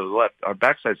running to the right or the left. Our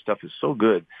backside stuff is so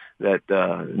good that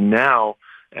now,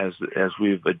 as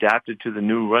we've adapted to the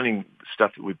new running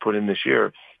stuff that we put in this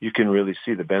year, you can really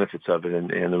see the benefits of it,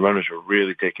 and the runners are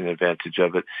really taking advantage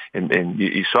of it. And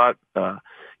you saw it,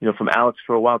 from Alex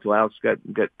for a while till Alex got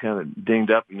kind of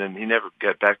dinged up, and then he never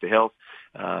got back to health.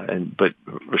 But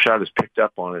Rashad has picked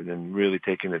up on it and really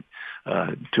taken it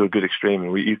to a good extreme,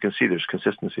 and you can see there's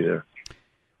consistency there.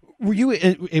 Were you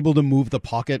able to move the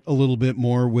pocket a little bit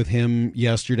more with him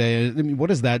yesterday? I mean, what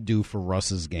does that do for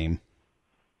Russ's game?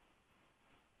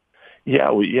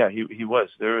 Yeah, he was.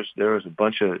 There was a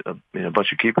bunch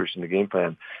of keepers in the game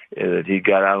plan that he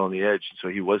got out on the edge, so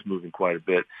he was moving quite a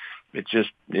bit. It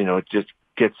just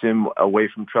gets him away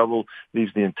from trouble,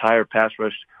 leaves the entire pass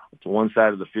rush to one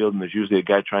side of the field, and there's usually a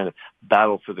guy trying to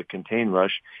battle for the contain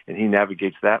rush, and he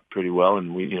navigates that pretty well.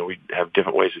 And we have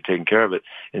different ways of taking care of it,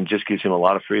 and just gives him a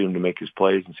lot of freedom to make his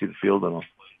plays and see the field and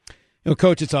all.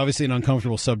 Coach, it's obviously an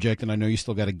uncomfortable subject, and I know you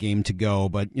still got a game to go,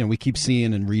 but we keep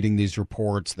seeing and reading these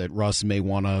reports that Russ may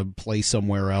want to play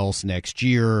somewhere else next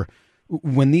year.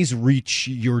 When these reach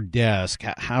your desk,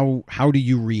 how do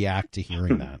you react to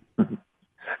hearing that?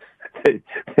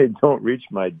 They don't reach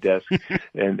my desk,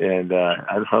 and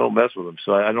I don't mess with them,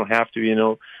 so I don't have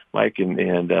to, Mike,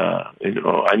 and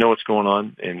I know what's going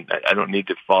on, and I don't need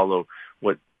to follow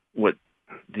what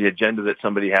the agenda that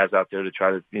somebody has out there to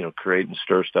try to create and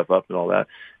stir stuff up and all that.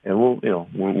 And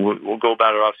we'll go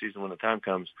about our off season when the time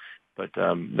comes, but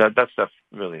that stuff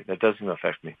really that doesn't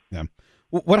affect me. Yeah.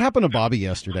 What happened to Bobby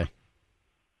yesterday?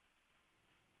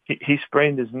 He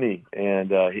sprained his knee, and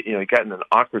he got in an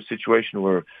awkward situation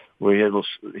where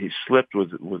he slipped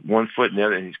with one foot in the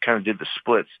other, and he kind of did the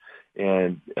splits,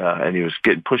 and he was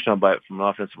getting pushed on by it from an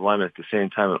offensive lineman at the same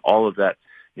time, and all of that.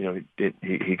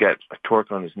 He got a torque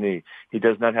on his knee. He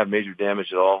does not have major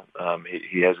damage at all.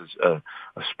 He has a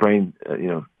sprained,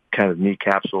 kind of knee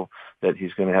capsule that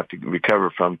he's going to have to recover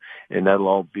from, and that'll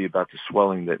all be about the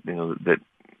swelling that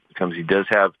comes. He does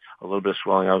have a little bit of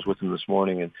swelling. I was with him this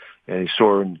morning, and he's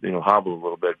sore and hobbled a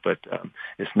little bit, but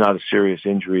it's not a serious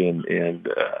injury, and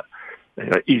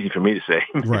easy for me to say,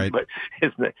 right? But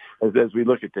it's not, as we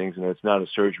look at things, it's not a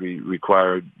surgery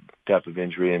required type of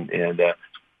injury, and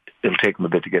it'll take him a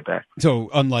bit to get back.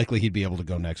 So unlikely he'd be able to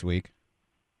go next week?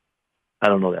 I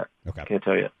don't know that. Okay. Can't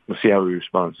tell you. We'll see how he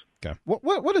responds. Okay.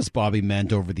 What has Bobby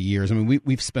meant over the years? I mean,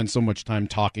 we've spent so much time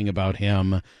talking about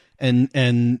him,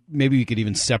 and maybe we could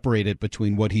even separate it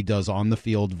between what he does on the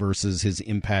field versus his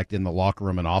impact in the locker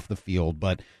room and off the field.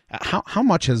 But how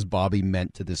much has Bobby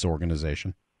meant to this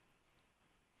organization?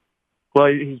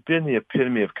 Well, he's been the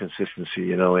epitome of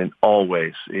consistency, in all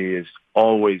ways. He has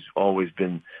always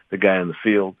been the guy on the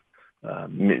field,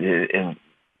 and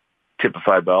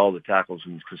typified by all the tackles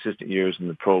in consistent years in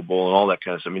the Pro Bowl and all that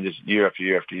kind of stuff. I mean, just year after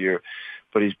year after year.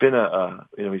 But he's been a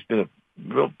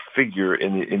real figure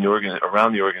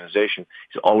around the organization.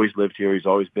 He's always lived here. He's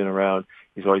always been around.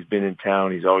 He's always been in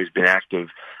town. He's always been active.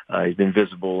 He's been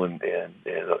visible and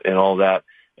all that,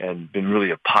 and been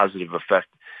really a positive effect.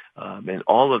 And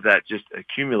all of that just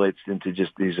accumulates into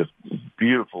just these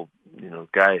beautiful,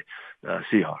 guy,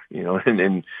 Seahawk,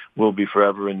 and will be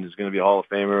forever, and is going to be a Hall of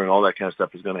Famer, and all that kind of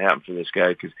stuff is going to happen for this guy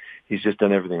because he's just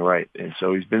done everything right. And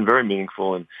so he's been very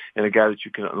meaningful, and a guy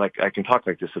that I can talk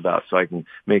like this about, so I can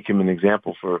make him an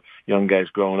example for young guys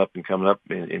growing up and coming up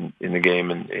in the game.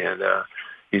 And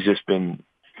he's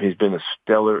been a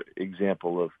stellar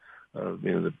example of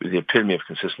the epitome of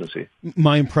consistency.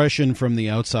 My impression from the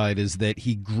outside is that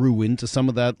he grew into some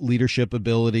of that leadership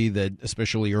ability, that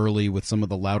especially early with some of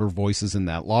the louder voices in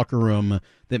that locker room,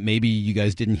 that maybe you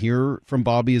guys didn't hear from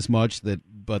Bobby as much,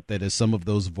 but that as some of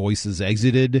those voices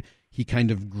exited, he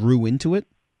kind of grew into it.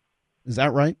 Is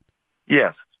that right?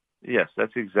 Yes,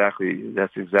 that's exactly.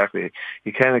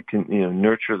 He kind of can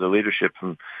nurture the leadership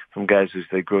from guys as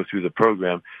they go through the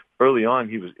program. Early on,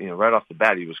 he was right off the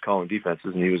bat he was calling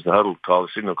defenses, and he was the huddle call, the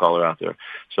signal caller out there.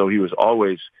 So he was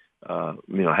always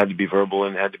had to be verbal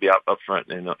and had to be up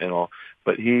front and all.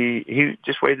 But he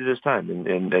just waited his time,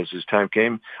 and as his time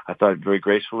came, I thought very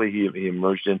gracefully he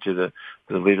emerged into the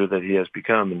leader that he has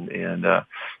become. And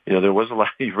there was a lot.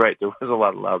 You're right. There was a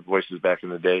lot of loud voices back in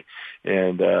the day,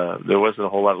 and there wasn't a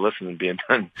whole lot of listening being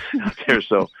done out there.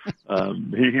 So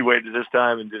he waited his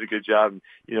time and did a good job. And,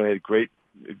 he had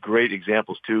great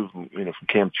examples too, from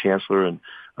Cam Chancellor and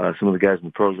some of the guys in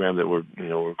the program that were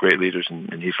great leaders,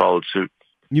 and he followed suit.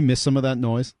 You miss some of that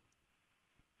noise?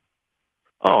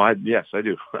 Oh, yes, I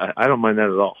do. I don't mind that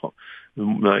at all.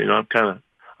 I'm kind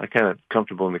of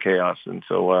comfortable in the chaos, and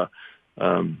so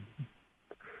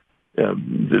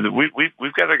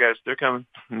we've got our guys. They're coming.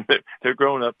 They're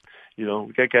growing up. We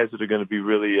got guys that are going to be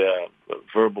really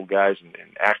verbal guys and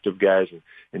active guys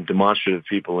and demonstrative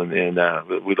people, and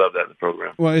we love that in the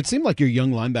program. Well, it seemed like your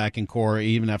young linebacking core,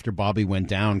 even after Bobby went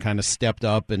down, kind of stepped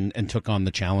up and took on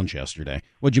the challenge yesterday.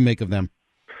 What'd you make of them?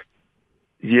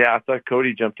 Yeah, I thought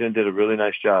Cody jumped in, did a really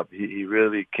nice job. He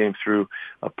really came through,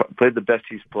 played the best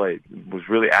he's played, was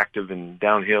really active and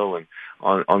downhill and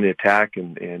on the attack,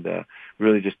 and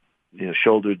really just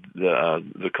shouldered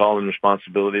the call and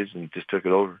responsibilities and just took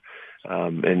it over.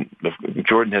 And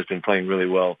Jordan has been playing really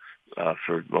well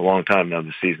for a long time now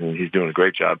this season, and he's doing a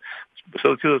great job.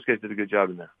 So the two of those guys did a good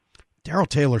job in there. Darrell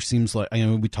Taylor seems like,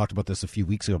 we talked about this a few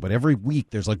weeks ago, but every week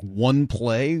there's like one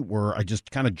play where I just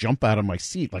kind of jump out of my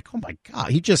seat. Like, oh my God,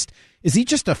 is he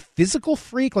just a physical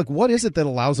freak? Like, what is it that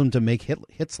allows him to make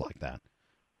hits like that?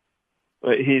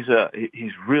 He's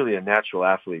really a natural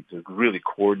athlete. He's a really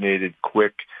coordinated,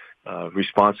 quick,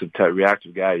 responsive,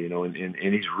 reactive guy, and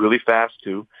he's really fast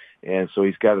too. And so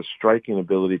he's got a striking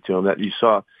ability to him that you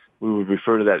saw. We would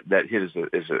refer to that hit as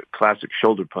a classic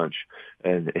shoulder punch,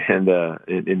 and in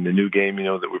the new game,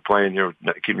 that we're playing here,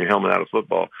 keeping your helmet out of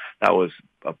football, that was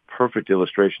a perfect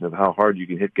illustration of how hard you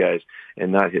can hit guys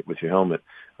and not hit with your helmet.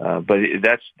 But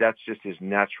that's just his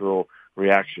natural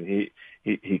reaction.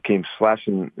 He came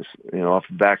slashing, off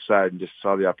the backside and just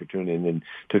saw the opportunity and then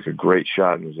took a great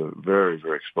shot, and it was a very,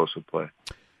 very explosive play.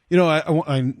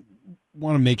 I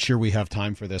want to make sure we have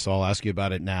time for this. I'll ask you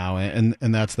about it now, and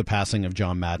that's the passing of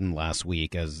John Madden last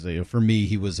week. As for me,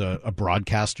 he was a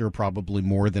broadcaster probably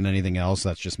more than anything else.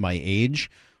 That's just my age.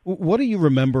 What do you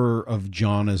remember of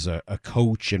John as a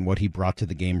coach and what he brought to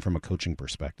the game from a coaching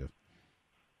perspective?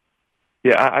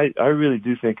 Yeah, I really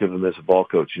do think of him as a ball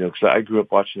coach, because I grew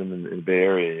up watching him in the Bay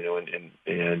Area,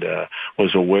 and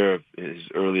was aware of his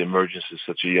early emergence as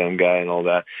such a young guy and all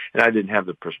that. And I didn't have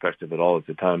the perspective at all at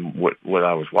the time what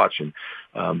I was watching,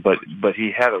 but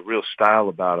he had a real style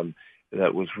about him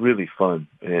that was really fun,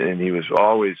 and he was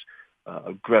always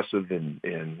aggressive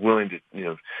and willing to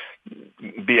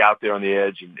be out there on the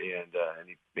edge, and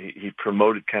he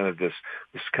promoted kind of this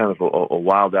kind of a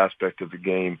wild aspect of the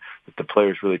game that the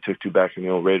players really took to back in the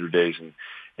old Raider days,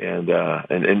 and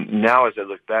now as I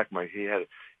look back, Mike, he had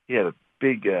a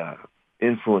big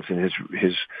influence in his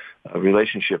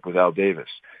relationship with Al Davis,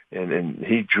 and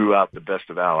he drew out the best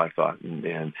of Al, I thought,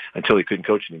 and until he couldn't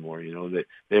coach anymore.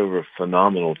 They were a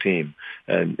phenomenal team,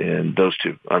 and those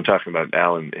two, I'm talking about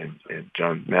Al and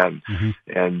John Madden,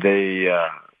 and they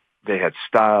had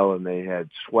style and they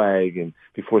had swag, and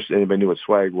before anybody knew what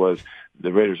swag was,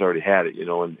 the Raiders already had it,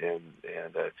 and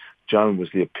John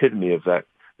was the epitome of that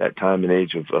time and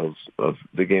age of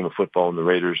the game of football and the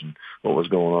Raiders and what was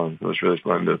going on. It was really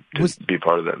fun to be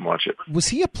part of that and watch it. Was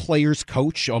he a player's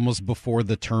coach almost before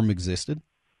the term existed?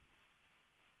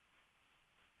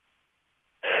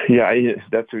 Yeah,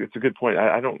 it's a good point.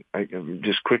 I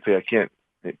just quickly, I can't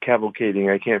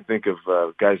think of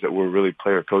guys that were really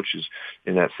player coaches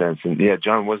in that sense. And yeah,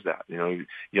 John was that,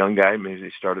 young guy, maybe he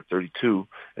started 32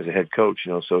 as a head coach,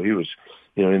 so he was,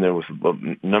 in there with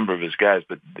a number of his guys,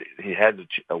 but he had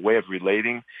a way of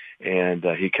relating, and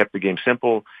he kept the game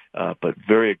simple, but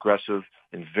very aggressive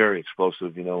and very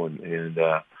explosive, and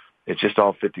it just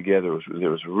all fit together.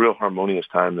 There was a real harmonious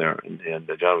time there, and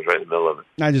John was right in the middle of it.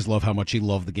 I just love how much he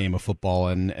loved the game of football,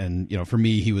 and for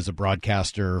me, he was a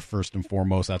broadcaster first and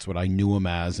foremost. That's what I knew him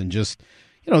as, and just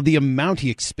the amount he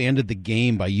expanded the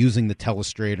game by using the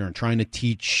telestrator and trying to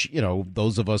teach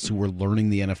those of us who were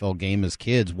learning the NFL game as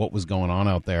kids what was going on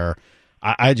out there.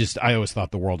 I always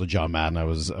thought the world of John Madden. I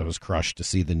was crushed to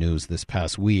see the news this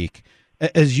past week.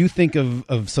 As you think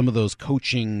of some of those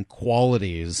coaching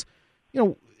qualities,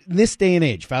 in this day and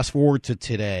age, fast forward to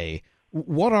today,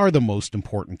 what are the most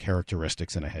important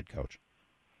characteristics in a head coach?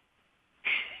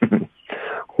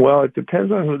 Well, it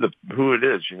depends on who it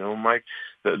is, Mike.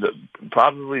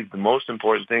 Probably the most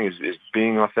important thing is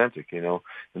being authentic, and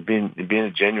being a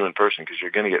genuine person, because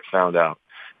you're going to get found out.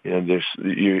 You're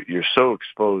so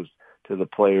exposed to the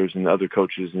players and the other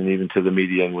coaches and even to the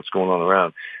media and what's going on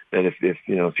around that if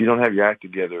you don't have your act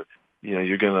together, your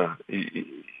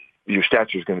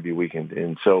stature is going to be weakened.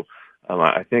 And so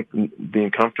I think being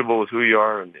comfortable with who you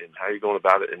are and how you're going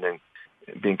about it, and then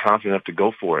being confident enough to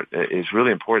go for it is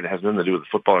really important. It has nothing to do with the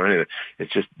football or anything.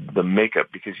 It's just the makeup,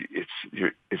 because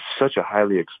it's such a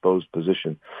highly exposed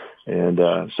position. And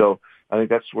so I think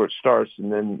that's where it starts.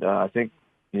 And then I think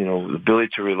the ability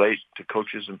to relate to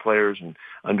coaches and players and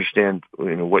understand,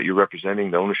 what you're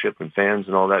representing, the ownership and fans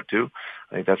and all that too.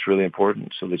 I think that's really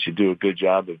important so that you do a good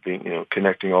job of being,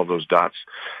 connecting all those dots.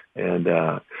 And,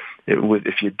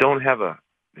 if you don't have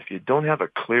a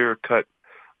clear cut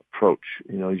approach,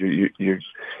 you're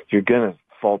going to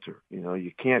falter.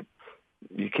 You can't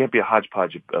be a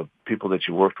hodgepodge of people that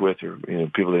you worked with or,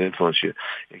 people that influence you,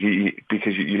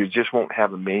 because you just won't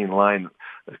have a main line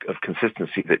of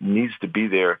consistency that needs to be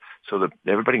there so that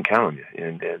everybody can count on you.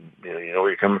 And you know where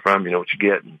you're coming from, you know what you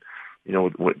get, and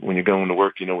when you're going to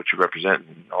work, you know what you represent.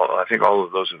 And I think all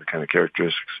of those are the kind of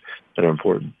characteristics that are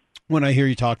important. When I hear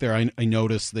you talk there, I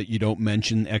notice that you don't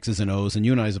mention X's and O's, and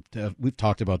you and I we've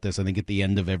talked about this. I think at the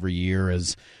end of every year,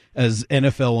 as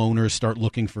NFL owners start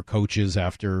looking for coaches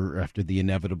after the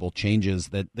inevitable changes,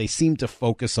 that they seem to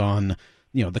focus on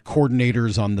the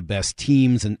coordinators on the best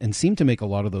teams, and seem to make a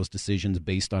lot of those decisions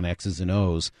based on X's and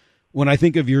O's. When I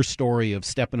think of your story of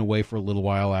stepping away for a little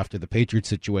while after the Patriots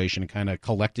situation and kind of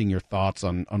collecting your thoughts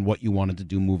on what you wanted to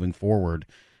do moving forward,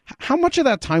 how much of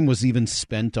that time was even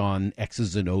spent on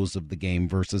X's and O's of the game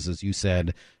versus, as you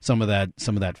said, some of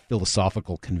that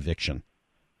philosophical conviction?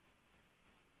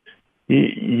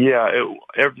 Yeah,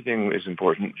 everything is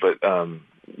important, but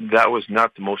that was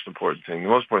not the most important thing. The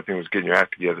most important thing was getting your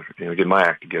act together, getting my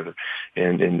act together,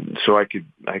 and so I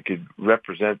could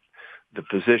represent the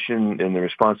position and the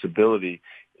responsibility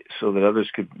so that others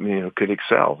could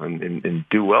excel and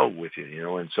do well with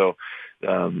you, and so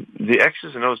the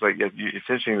X's and O's, it's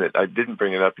interesting that I didn't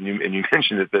bring it up, and you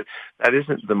mentioned it, that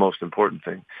isn't the most important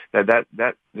thing. That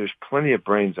there's plenty of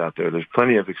brains out there. There's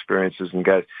plenty of experiences and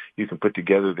guys you can put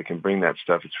together that can bring that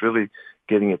stuff. It's really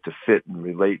getting it to fit and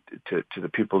relate to the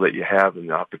people that you have and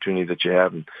the opportunity that you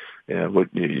have, and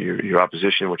what your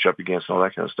opposition, what you're up against, and all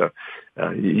that kind of stuff.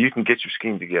 You can get your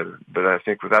scheme together, but I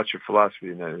think without your philosophy,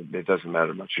 it doesn't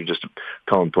matter much. You're just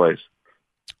calling plays.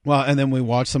 Well, and then we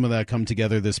watched some of that come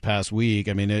together this past week.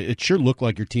 I mean, it sure looked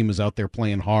like your team was out there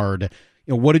playing hard.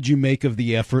 What did you make of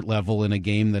the effort level in a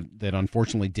game that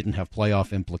unfortunately didn't have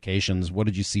playoff implications? What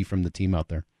did you see from the team out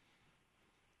there?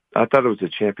 I thought it was a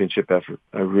championship effort.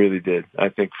 I really did. I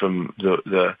think from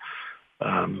the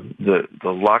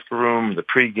locker room, the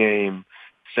pregame,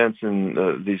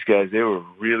 sensing these guys, they were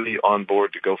really on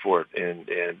board to go for it and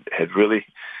had really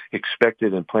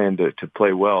expected and planned to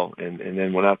play well, and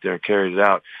then went out there and carried it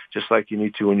out, just like you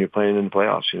need to when you're playing in the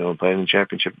playoffs, playing in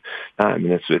championship time.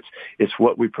 And it's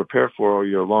what we prepare for all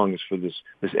year long, is for this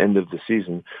end of the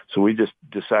season. So we just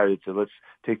decided to let's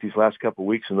take these last couple of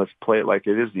weeks and let's play it like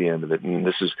it is the end of it. And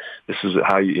this is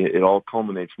how it all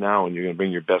culminates now, and you're going to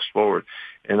bring your best forward.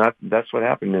 And that's what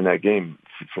happened in that game.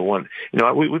 For one,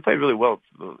 we played really well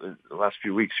the last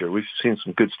few weeks here. We've seen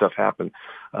some good stuff happen.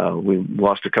 We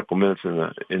lost a couple minutes in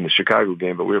the Chicago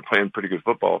game, but we were playing pretty good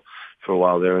football for a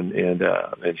while there.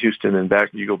 And Houston and back,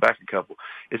 you go back a couple.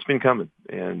 It's been coming,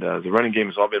 and the running game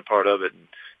has all been part of it.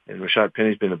 And Rashad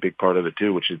Penny's been a big part of it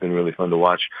too, which has been really fun to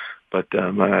watch. But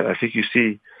I think you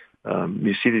see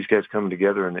these guys coming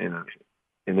together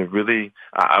and they're really,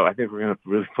 I think we're going to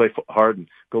really play hard and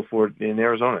go for it in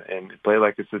Arizona and play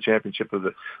like it's the championship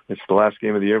it's the last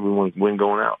game of the year. We want to win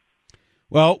going out.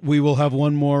 Well, we will have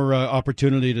one more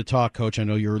opportunity to talk, Coach. I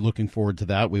know you're looking forward to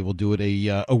that. We will do it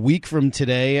a week from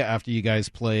today after you guys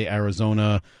play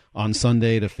Arizona on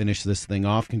Sunday to finish this thing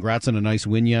off. Congrats on a nice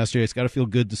win yesterday. It's got to feel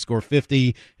good to score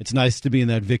 50. It's nice to be in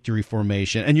that victory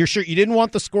formation. And you're sure you didn't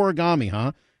want the scorigami,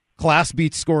 huh? Class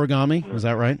beats scorigami. Was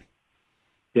that right?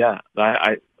 Yeah,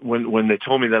 when they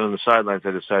told me that on the sidelines,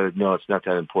 I decided, no, it's not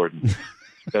that important.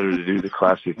 It's better to do the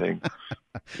classy thing.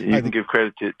 You can give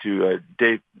credit to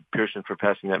Dave Pearson for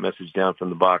passing that message down from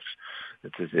the box.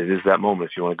 It is that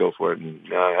moment if you want to go for it. And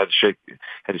I had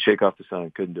to shake off the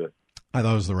sign. Couldn't do it. I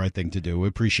thought it was the right thing to do. We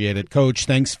appreciate it. Coach,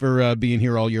 thanks for being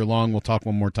here all year long. We'll talk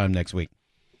one more time next week.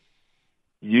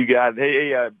 You got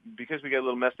because we got a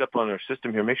little messed up on our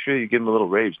system here. Make sure you give him a little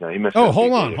raves now.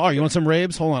 Hold on. Oh, you want some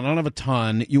raves? Hold on. I don't have a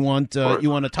ton. You want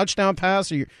a touchdown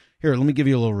pass? Or here, let me give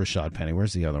you a little Rashad Penny.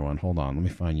 Where's the other one? Hold on. Let me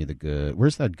find you the good.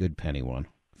 Where's that good Penny one?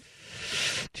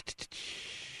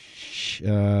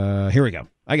 Here we go.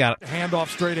 I got it. Handoff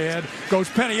straight ahead. Goes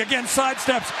Penny again.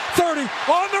 Sidesteps. 30.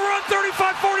 On the run.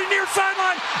 35-40 near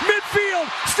sideline. Midfield.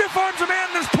 Stiff arms a man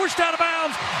and is pushed out of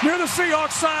bounds near the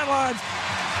Seahawks sidelines.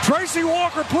 Tracy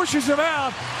Walker pushes him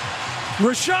out.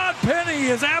 Rashad Penny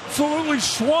is absolutely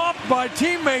swamped by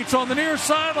teammates on the near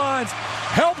sidelines,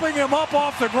 helping him up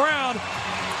off the ground.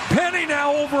 Penny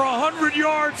now over 100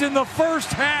 yards in the first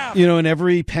half. In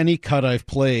every Penny cut I've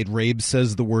played, Rabe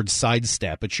says the word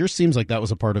sidestep. It sure seems like that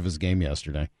was a part of his game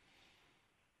yesterday.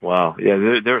 Wow.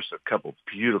 Yeah, there's a couple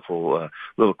beautiful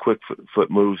little quick foot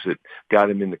moves that got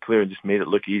him in the clear and just made it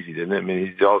look easy, didn't it? I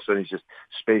mean, all of a sudden he's just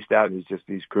spaced out and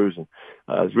he's cruising.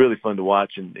 It's really fun to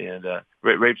watch, and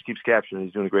Rapes keeps capturing.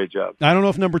 He's doing a great job. I don't know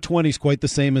if number 20 is quite the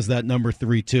same as that number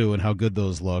 3-2 and how good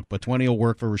those look, but 20 will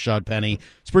work for Rashad Penny.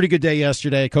 It's a pretty good day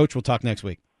yesterday. Coach, we'll talk next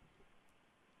week.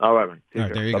 All right, man. All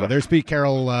right, there you go. There's Pete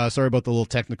Carroll. Sorry about the little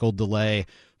technical delay,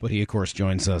 but he, of course,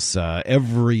 joins us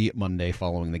every Monday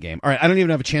following the game. All right, I don't even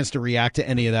have a chance to react to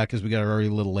any of that because we got already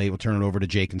a little late. We'll turn it over to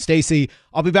Jake and Stacy.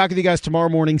 I'll be back with you guys tomorrow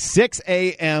morning, 6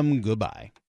 a.m. Goodbye.